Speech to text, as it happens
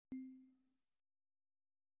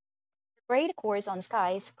create a course on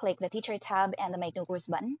Skies, click the Teacher tab and the Make New Course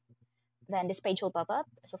button. Then this page will pop up.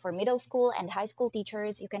 So for middle school and high school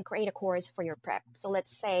teachers, you can create a course for your prep. So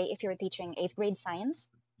let's say if you're teaching 8th grade science,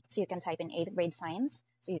 so you can type in 8th grade science.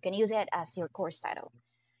 So you can use it as your course title.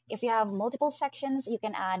 If you have multiple sections, you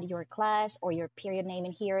can add your class or your period name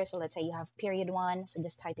in here. So let's say you have period 1, so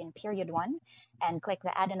just type in period 1 and click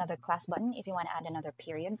the add another class button if you want to add another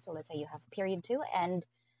period. So let's say you have period 2, and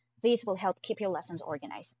these will help keep your lessons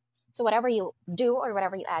organized. So whatever you do or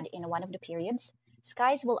whatever you add in one of the periods,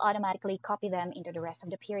 Skies will automatically copy them into the rest of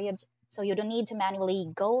the periods, so you don't need to manually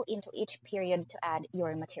go into each period to add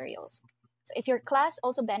your materials. So if your class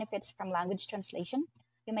also benefits from language translation,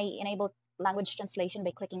 you may enable language translation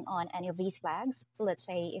by clicking on any of these flags. So let's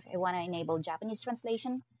say if I want to enable Japanese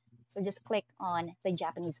translation, so just click on the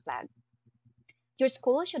Japanese flag. Your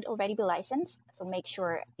school should already be licensed, so make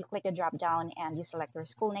sure you click the drop down and you select your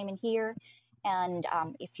school name in here. And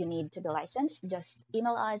if you need to be licensed, just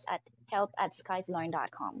email us at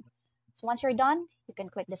help@skieslearn.com. So once you're done, you can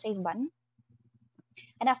click the save button.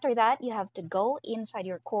 And after that, you have to go inside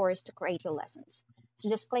your course to create your lessons. So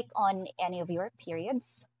just click on any of your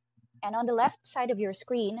periods. And on the left side of your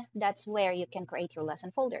screen, that's where you can create your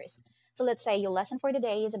lesson folders. So let's say your lesson for the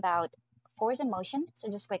day is about force and motion.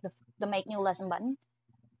 So just click the Make New Lesson button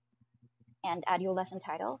and add your lesson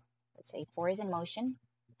title. Let's say force and motion,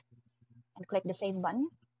 and click the Save button.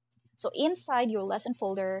 So inside your lesson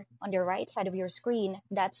folder on the right side of your screen,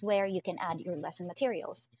 that's where you can add your lesson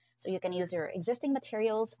materials. So you can use your existing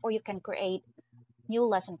materials or you can create new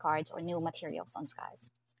lesson cards or new materials on Skies.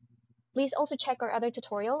 Please also check our other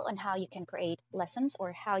tutorial on how you can create lessons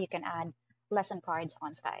or how you can add lesson cards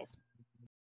on Skies.